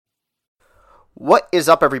What is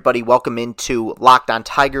up, everybody? Welcome into Locked On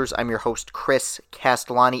Tigers. I'm your host, Chris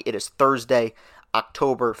Castellani. It is Thursday,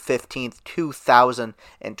 October 15th,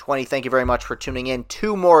 2020. Thank you very much for tuning in.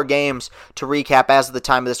 Two more games to recap. As of the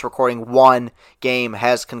time of this recording, one game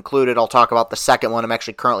has concluded. I'll talk about the second one. I'm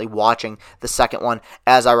actually currently watching the second one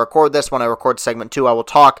as I record this. When I record segment 2, I will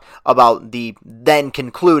talk about the then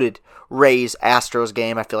concluded Rays-Astros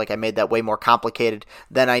game. I feel like I made that way more complicated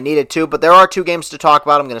than I needed to, but there are two games to talk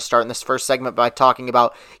about. I'm going to start in this first segment by talking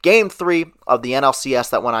about Game 3 of the NLCS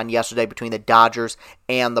that went on yesterday between the Dodgers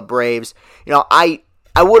and the Braves. You know, I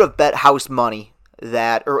would have bet house money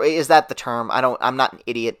that, or is that the term? I'm not an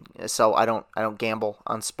idiot, so I don't gamble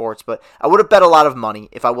on sports, but I would have bet a lot of money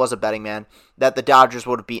if I was a betting man that the Dodgers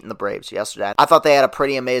would have beaten the Braves yesterday. I thought they had a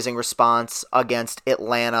pretty amazing response against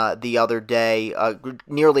Atlanta the other day,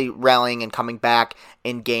 nearly rallying and coming back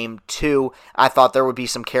in Game 2. I thought there would be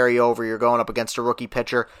some carryover. You're going up against a rookie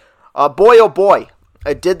pitcher. Boy, oh boy,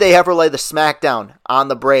 did they ever lay the smackdown on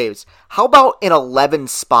the Braves. How about an 11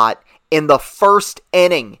 spot in the first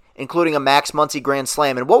inning, including a Max Muncy grand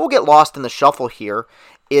slam? And what will get lost in the shuffle here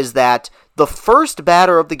is that the first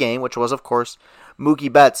batter of the game, which was, of course,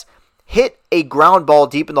 Mookie Betts, hit a ground ball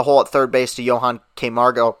deep in the hole at third base to Johan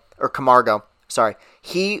Camargo.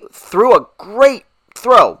 He threw a great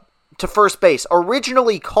throw to first base,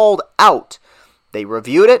 originally called out. They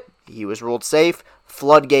reviewed it. He was ruled safe.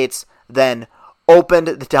 Floodgates then opened.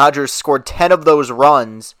 The Dodgers scored 10 of those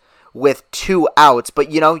runs with 2 outs.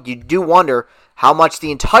 But, you do wonder how much the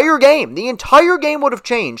entire game would have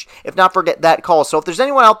changed if not for that call. So if there's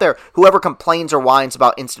anyone out there who ever complains or whines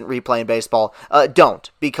about instant replay in baseball, don't,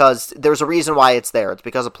 because there's a reason why it's there. It's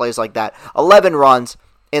because of plays like that. 11 runs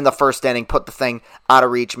in the first inning put the thing out of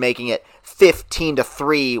reach, making it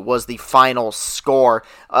 15-3 was the final score.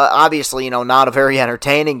 Obviously, not a very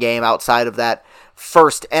entertaining game outside of that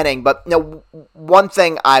first inning. But one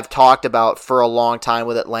thing I've talked about for a long time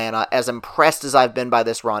with Atlanta, as impressed as I've been by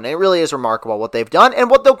this run, and it really is remarkable what they've done and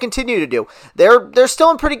what they'll continue to do. They're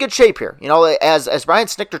still in pretty good shape here. As Brian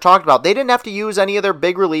Snitker talked about, they didn't have to use any of their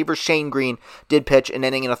big relievers. Shane Green did pitch an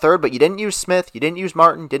inning and a third, but you didn't use Smith, you didn't use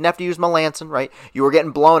Martin, didn't have to use Melanson, right? You were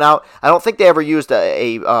getting blown out. I don't think they ever used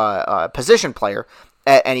a position player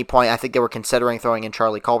at any point. I think they were considering throwing in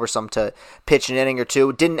Charlie Culberson to pitch an inning or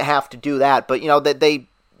two. Didn't have to do that, but they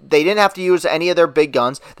didn't have to use any of their big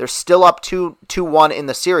guns. They're still up 2-1 in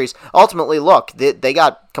the series. Ultimately, look, they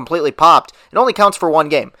got completely popped. It only counts for one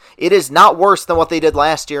game. It is not worse than what they did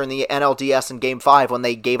last year in the NLDS in Game 5 when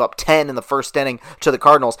they gave up 10 in the first inning to the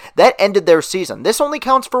Cardinals. That ended their season. This only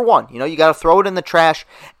counts for one. You got to throw it in the trash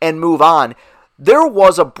and move on. There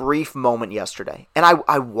was a brief moment yesterday, and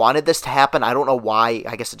I wanted this to happen. I don't know why.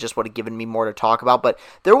 I guess it just would have given me more to talk about, but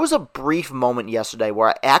there was a brief moment yesterday where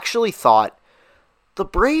I actually thought the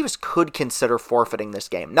Braves could consider forfeiting this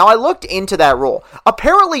game. Now, I looked into that rule.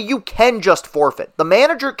 Apparently, you can just forfeit. The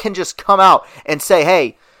manager can just come out and say,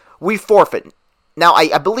 hey, we forfeit. Now,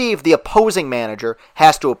 I believe the opposing manager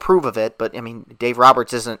has to approve of it, but, Dave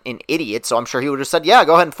Roberts isn't an idiot, so I'm sure he would have said, yeah,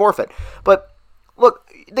 go ahead and forfeit. But, look,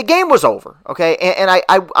 the game was over, okay? And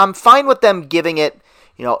I'm fine with them giving it,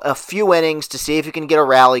 a few innings to see if you can get a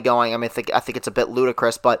rally going. I think it's a bit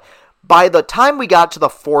ludicrous, but by the time we got to the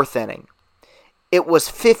fourth inning, it was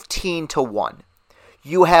 15-1.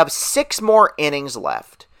 You have 6 more innings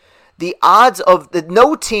left. The odds of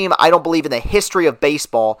no team, I don't believe in the history of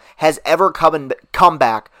baseball, has ever come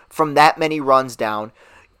back from that many runs down.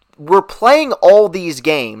 We're playing all these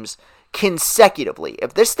games consecutively.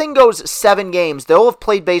 If this thing goes 7 games, they'll have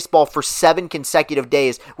played baseball for 7 consecutive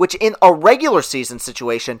days, which in a regular season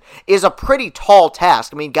situation is a pretty tall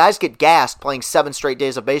task. Guys get gassed playing 7 straight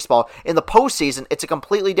days of baseball. In the postseason, it's a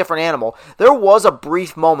completely different animal. There was a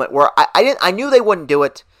brief moment where I knew they wouldn't do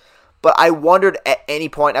it, but I wondered at any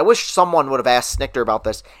point, I wish someone would have asked Snitker about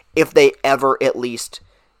this, if they ever at least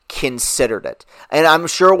considered it. And I'm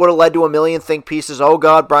sure it would have led to a million think pieces. Oh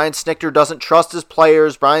God, Brian Snitker doesn't trust his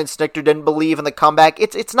players. Brian Snitker didn't believe in the comeback.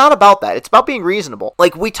 It's not about that. It's about being reasonable.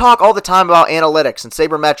 Like, we talk all the time about analytics and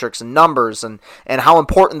sabermetrics and numbers and how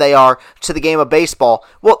important they are to the game of baseball.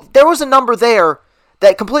 Well, there was a number there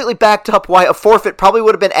that completely backed up why a forfeit probably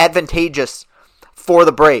would have been advantageous for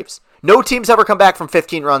the Braves. No team's ever come back from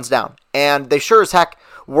 15 runs down, and they sure as heck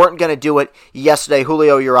weren't going to do it yesterday.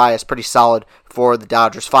 Julio Urias, pretty solid for the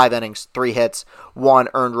Dodgers. 5 innings, 3 hits, 1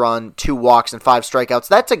 earned run, 2 walks, and 5 strikeouts.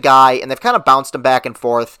 That's a guy, and they've kind of bounced him back and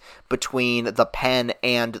forth between the pen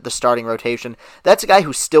and the starting rotation. That's a guy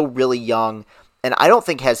who's still really young, and I don't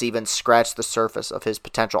think has even scratched the surface of his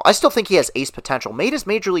potential. I still think he has ace potential. Made his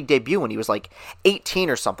major league debut when he was like 18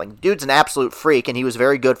 or something. Dude's an absolute freak, and he was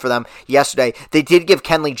very good for them yesterday. They did give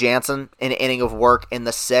Kenley Jansen an inning of work in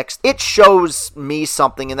the 6th. It shows me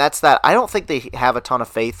something, and that's that I don't think they have a ton of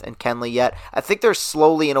faith in Kenley yet. I think they're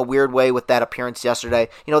slowly, in a weird way, with that appearance yesterday.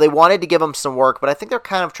 They wanted to give him some work, but I think they're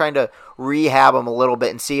kind of trying to rehab him a little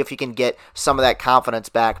bit and see if he can get some of that confidence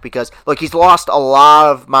back, because look, he's lost a lot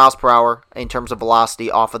of miles per hour in terms of velocity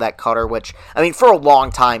off of that cutter, which for a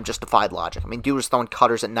long time justified logic. Dude was throwing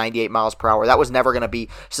cutters at 98 miles per hour. That was never going to be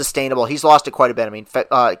sustainable. He's lost it quite a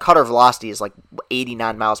bit. Cutter velocity is like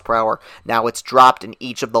 89 miles per hour. Now it's dropped in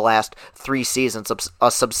each of the last 3 seasons,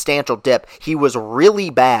 a substantial dip. He was really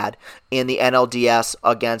bad in the NLDS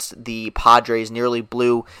against the Padres, nearly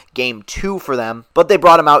blew game 2 for them, but they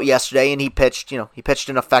brought him out yesterday and he pitched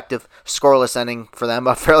an effective scoreless inning for them,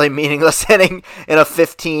 a fairly meaningless inning in a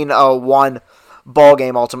 15-1 ball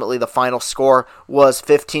game. Ultimately, the final score was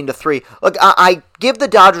 15-3. Look, I give the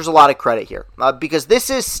Dodgers a lot of credit here because this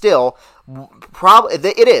is still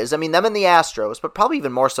it is. Them and the Astros, but probably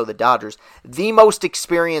even more so the Dodgers, the most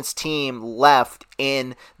experienced team left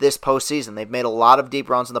in this postseason. They've made a lot of deep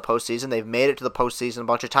runs in the postseason. They've made it to the postseason a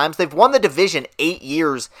bunch of times. They've won the division 8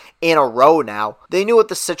 years in a row now. They knew what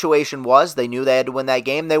the situation was. They knew they had to win that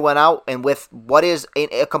game. They went out, and with what is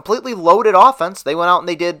a completely loaded offense, they went out and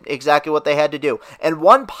they did exactly what they had to do. And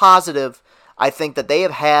one positive I think that they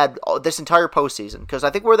have had this entire postseason, because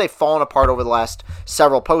I think where they've fallen apart over the last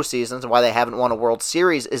several postseasons and why they haven't won a World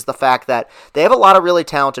Series is the fact that they have a lot of really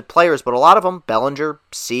talented players, but a lot of them, Bellinger,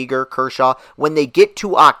 Seager, Kershaw, when they get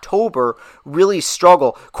to October, really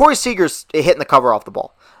struggle. Corey Seager's hitting the cover off the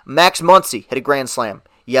ball. Max Muncy hit a grand slam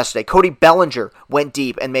yesterday. Cody Bellinger went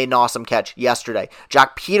deep and made an awesome catch yesterday.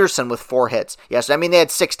 Jock Peterson with 4 hits yesterday. They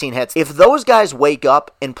had 16 hits. If those guys wake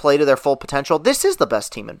up and play to their full potential, this is the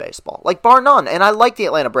best team in baseball, bar none. And I like the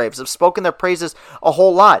Atlanta Braves. I've spoken their praises a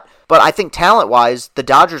whole lot. But I think talent-wise, the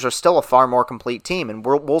Dodgers are still a far more complete team, and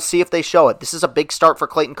we'll see if they show it. This is a big start for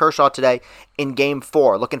Clayton Kershaw today in Game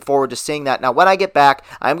 4. Looking forward to seeing that. Now, when I get back,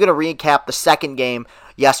 I'm going to recap the second game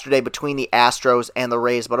yesterday between the Astros and the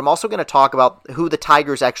Rays, but I'm also going to talk about who the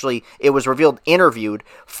Tigers actually, it was revealed, interviewed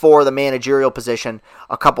for the managerial position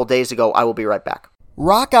a couple days ago. I will be right back.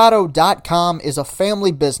 RockAuto.com is a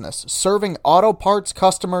family business serving auto parts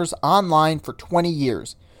customers online for 20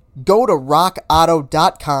 years. Go to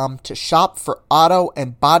RockAuto.com to shop for auto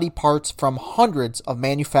and body parts from hundreds of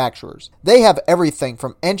manufacturers. They have everything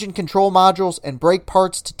from engine control modules and brake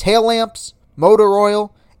parts to tail lamps, motor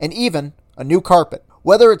oil, and even a new carpet.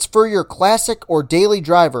 Whether it's for your classic or daily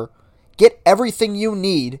driver, get everything you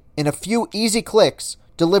need in a few easy clicks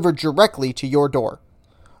delivered directly to your door.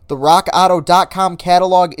 The RockAuto.com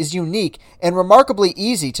catalog is unique and remarkably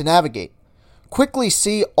easy to navigate. Quickly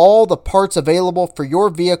see all the parts available for your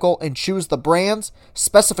vehicle and choose the brands,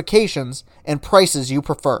 specifications, and prices you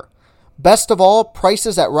prefer. Best of all,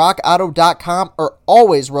 prices at RockAuto.com are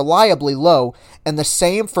always reliably low, and the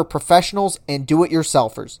same for professionals and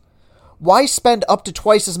do-it-yourselfers. Why spend up to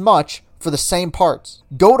twice as much for the same parts?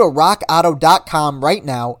 Go to RockAuto.com right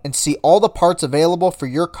now and see all the parts available for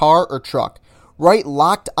your car or truck. Write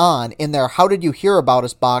Locked On in their How Did You Hear About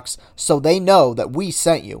Us box so they know that we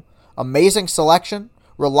sent you. Amazing selection,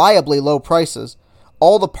 reliably low prices,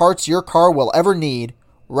 all the parts your car will ever need.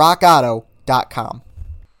 RockAuto.com.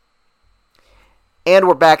 And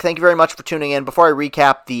we're back. Thank you very much for tuning in. Before I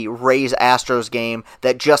recap the Rays-Astros game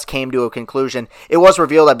that just came to a conclusion, it was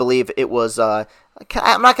revealed, I believe, it was, I'm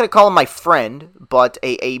not going to call him my friend, but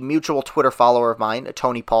a mutual Twitter follower of mine,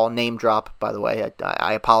 Tony Paul, name drop, by the way.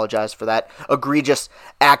 I apologize for that egregious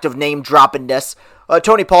act of name droppingness.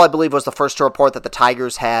 Tony Paul, I believe, was the first to report that the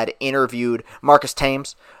Tigers had interviewed Marcus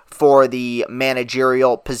Thames for the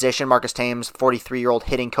managerial position. Marcus Thames, 43-year-old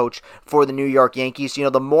hitting coach for the New York Yankees.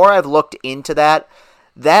 The more I've looked into that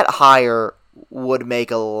hire would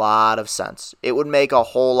make a lot of sense. It would make a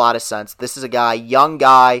whole lot of sense. This is a guy, young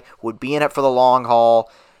guy, would be in it for the long haul.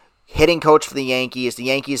 Hitting coach for the Yankees. The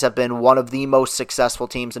Yankees have been one of the most successful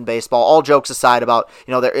teams in baseball. All jokes aside about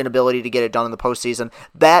their inability to get it done in the postseason,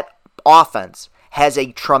 that offense has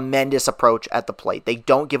a tremendous approach at the plate. They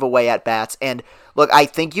don't give away at-bats. And look, I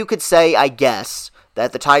think you could say, I guess,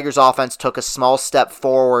 that the Tigers offense took a small step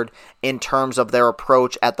forward in terms of their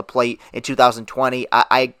approach at the plate in 2020.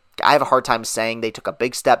 I have a hard time saying they took a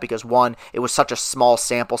big step because, one, it was such a small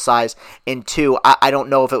sample size, and two, I don't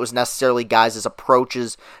know if it was necessarily guys'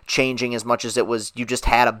 approaches changing as much as it was you just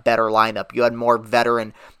had a better lineup. You had more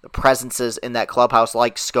veteran presences in that clubhouse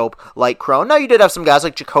like Scope, like Cron. Now, you did have some guys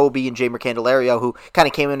like Jacoby and Jeimer Candelario who kind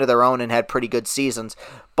of came into their own and had pretty good seasons,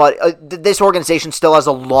 But this organization still has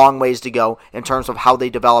a long ways to go in terms of how they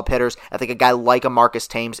develop hitters. I think a guy like a Marcus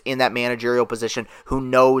Thames in that managerial position who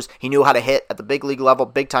knew how to hit at the big league level,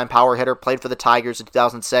 big-time power hitter, played for the Tigers in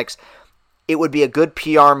 2006. It would be a good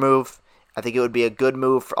PR move. I think it would be a good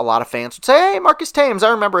move for a lot of fans would say, hey, Marcus Thames,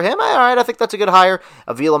 I remember him. All right, I think that's a good hire.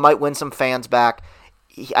 Avila might win some fans back.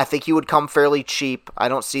 I think he would come fairly cheap. I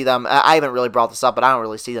don't see them. I haven't really brought this up, but I don't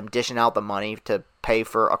really see them dishing out the money to pay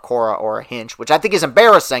for a Cora or a Hinch, which I think is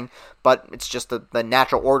embarrassing, but it's just the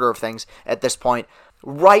natural order of things at this point.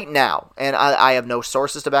 Right now, and I have no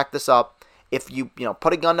sources to back this up, if you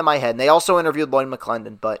put a gun to my head, and they also interviewed Lloyd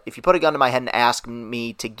McClendon, but if you put a gun to my head and ask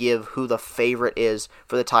me to give who the favorite is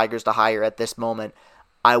for the Tigers to hire at this moment,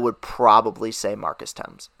 I would probably say Marcus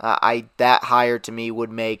Thames. That hire to me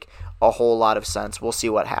would make a whole lot of sense. We'll see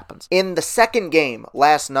what happens. In the second game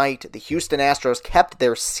last night, the Houston Astros kept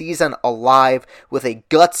their season alive with a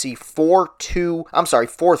gutsy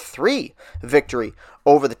 4-3 victory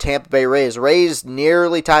over the Tampa Bay Rays. Rays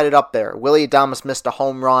nearly tied it up there. Willy Adames missed a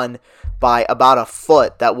home run by about a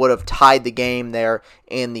foot that would have tied the game there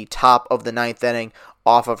in the top of the ninth inning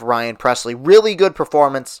off of Ryan Presley. Really good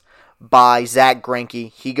performance by Zach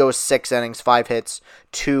Greinke. He goes 6 innings, 5 hits,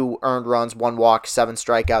 2 earned runs, 1 walk, 7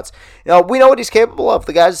 strikeouts. We know what he's capable of.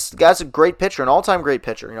 The guy's a great pitcher, an all-time great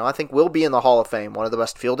pitcher. I think will be in the Hall of Fame. One of the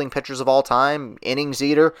best fielding pitchers of all time, innings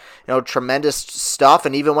eater, tremendous stuff.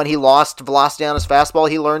 And even when he lost velocity on his fastball,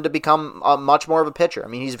 he learned to become much more of a pitcher. I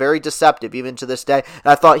mean, he's very deceptive even to this day.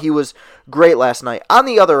 And I thought he was great last night. On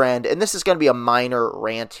the other end, and this is going to be a minor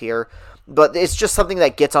rant here, but it's just something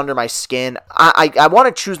that gets under my skin. I want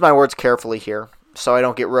to choose my words carefully here so I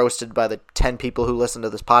don't get roasted by the 10 people who listen to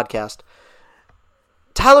this podcast.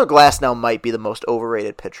 Tyler Glasnow might be the most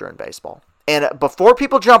overrated pitcher in baseball. And before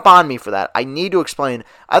people jump on me for that, I need to explain.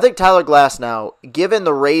 I think Tyler Glasnow, given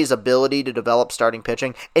the Rays' ability to develop starting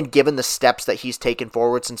pitching and given the steps that he's taken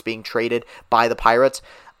forward since being traded by the Pirates,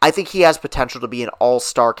 I think he has potential to be an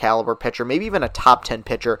all-star caliber pitcher, maybe even a top 10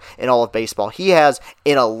 pitcher in all of baseball. He has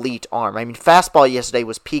an elite arm. I mean, fastball yesterday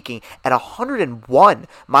was peaking at 101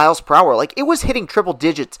 miles per hour. Like, it was hitting triple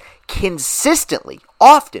digits consistently,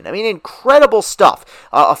 often. I mean, incredible stuff.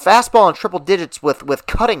 A fastball in triple digits with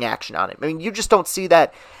cutting action on it. I mean, you just don't see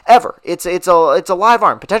that ever. It's a live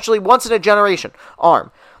arm, potentially once in a generation arm.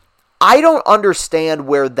 I don't understand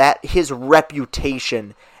where his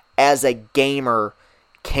reputation as a gamer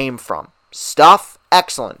came from. Stuff,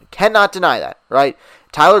 excellent. Cannot deny that, right?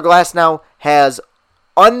 Tyler Glasnow has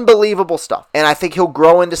unbelievable stuff, and I think he'll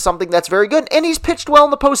grow into something that's very good, and he's pitched well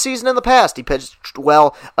in the postseason in the past. He pitched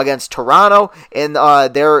well against Toronto in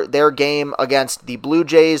their game against the Blue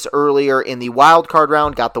Jays earlier in the wild card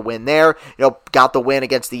round, got the win there, got the win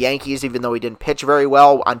against the Yankees, even though he didn't pitch very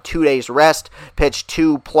well on 2 days rest, pitched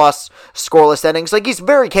 2+ scoreless innings. Like, he's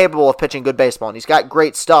very capable of pitching good baseball, and he's got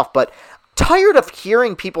great stuff, but tired of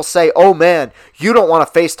hearing people say, oh man, you don't want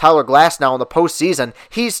to face Tyler Glasnow in the postseason.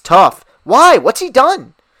 He's tough. Why? What's he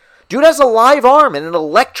done? Dude has a live arm and an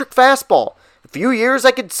electric fastball. A few years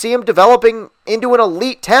I could see him developing into an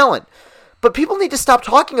elite talent. But people need to stop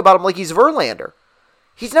talking about him like he's Verlander.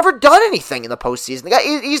 He's never done anything in the postseason.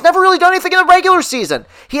 He's never really done anything in the regular season.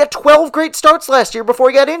 He had 12 great starts last year before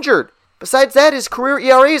he got injured. Besides that, his career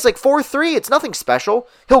ERA is like 4.3. It's nothing special.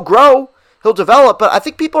 He'll grow. He'll develop, but I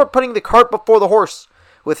think people are putting the cart before the horse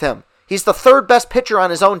with him. He's the 3rd best pitcher on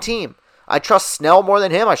his own team. I trust Snell more than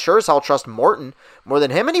him. I sure as hell trust Morton more than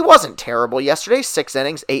him, and he wasn't terrible yesterday. 6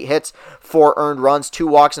 innings, 8 hits, 4 earned runs, 2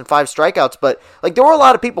 walks, and 5 strikeouts, but there were a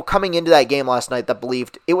lot of people coming into that game last night that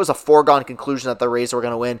believed it was a foregone conclusion that the Rays were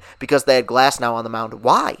going to win because they had Glasnow on the mound.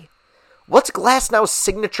 Why? What's Glasnow's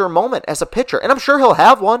signature moment as a pitcher? And I'm sure he'll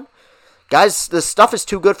have one. Guys, this stuff is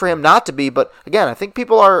too good for him not to be, but again, I think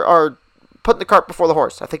people are putting the cart before the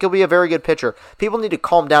horse. I think he'll be a very good pitcher. People need to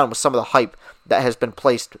calm down with some of the hype that has been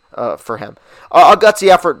placed for him. A gutsy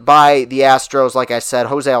effort by the Astros, like I said.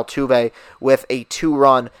 Jose Altuve with a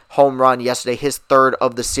 2-run home run yesterday, his 3rd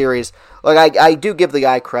of the series. Look, I do give the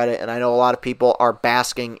guy credit, and I know a lot of people are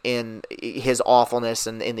basking in his awfulness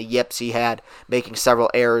and in the yips he had, making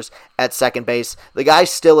several errors at second base. The guy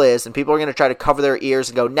still is, and people are going to try to cover their ears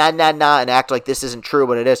and go, nah, and act like this isn't true,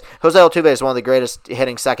 but it is. Jose Altuve is one of the greatest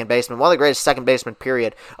hitting second basemen, one of the greatest second basemen,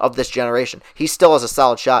 period, of this generation. He still has a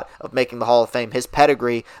solid shot of making the Hall of Fame. His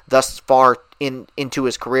pedigree thus far into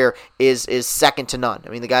his career is second to none. I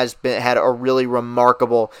mean, the guy's had a really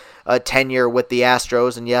remarkable tenure with the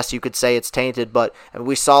Astros, and yes, you could say it's tainted, but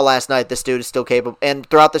we saw last night this dude is still capable, and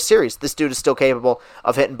throughout the series, this dude is still capable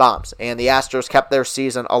of hitting bombs, and the Astros kept their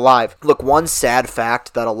season alive. Look, one sad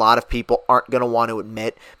fact that a lot of people aren't going to want to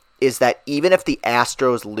admit is that even if the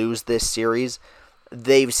Astros lose this series,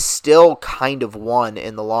 they've still kind of won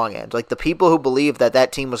in the long end. Like, the people who believed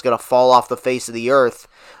that team was going to fall off the face of the earth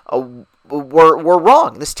were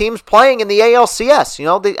wrong. This team's playing in the ALCS.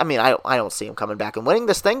 I don't see them coming back and winning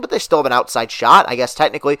this thing, but they still have an outside shot, I guess,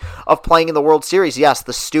 technically, of playing in the World Series. Yes,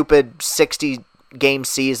 the stupid 60-game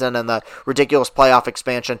season and the ridiculous playoff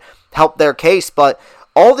expansion helped their case, but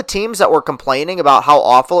all the teams that were complaining about how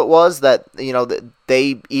awful it was that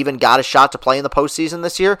they even got a shot to play in the postseason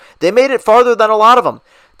this year, they made it farther than a lot of them.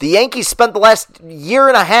 The Yankees spent the last year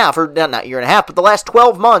and a half, or not year and a half, but the last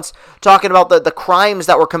 12 months talking about the crimes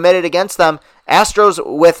that were committed against them. Astros,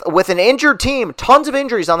 with an injured team, tons of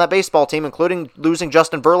injuries on that baseball team, including losing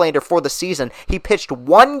Justin Verlander for the season. He pitched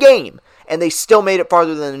one game, and they still made it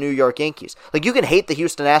farther than the New York Yankees. Like, you can hate the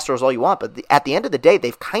Houston Astros all you want, but at the end of the day,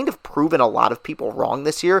 they've kind of proven a lot of people wrong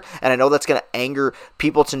this year, and I know that's going to anger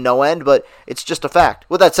people to no end, but it's just a fact.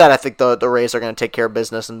 With that said, I think the Rays are going to take care of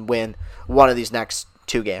business and win one of these next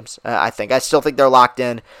 2 games. I still think they're locked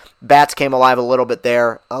in. Bats came alive a little bit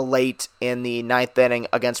there late in the 9th inning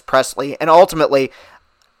against Presley, and ultimately,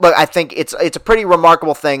 look, I think it's a pretty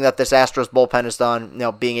remarkable thing that this Astros bullpen has done,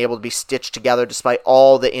 being able to be stitched together despite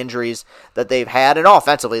all the injuries that they've had, and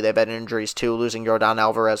offensively they've had injuries too. Losing Yordan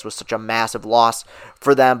Alvarez was such a massive loss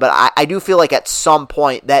for them, but I do feel like at some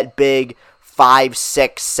point that big 5,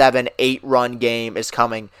 6, 7, 8 run game is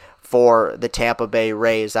coming for the Tampa Bay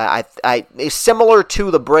Rays. Similar to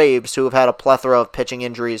the Braves, who have had a plethora of pitching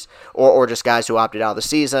injuries, or just guys who opted out of the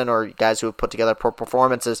season, or guys who have put together poor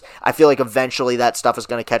performances. I feel like eventually that stuff is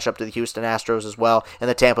going to catch up to the Houston Astros as well, and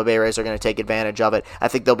the Tampa Bay Rays are going to take advantage of it. I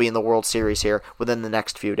think they'll be in the World Series here within the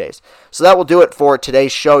next few days. So that will do it for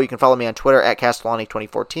today's show. You can follow me on Twitter at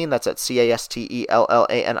Castellani2014. That's at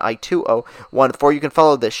CASTELLANI2014. You can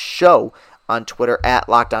follow this show on Twitter at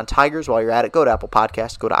Locked On Tigers. While you're at it, go to Apple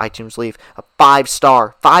Podcasts, go to iTunes, leave a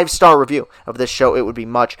 5-star review of this show. It would be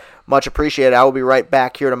much appreciated. I will be right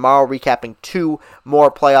back here tomorrow recapping 2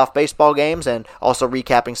 more playoff baseball games and also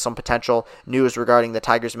recapping some potential news regarding the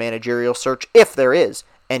Tigers managerial search, if there is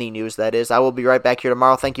any news, that is. I will be right back here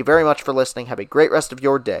tomorrow. Thank you very much for listening. Have a great rest of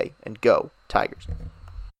your day, and go Tigers.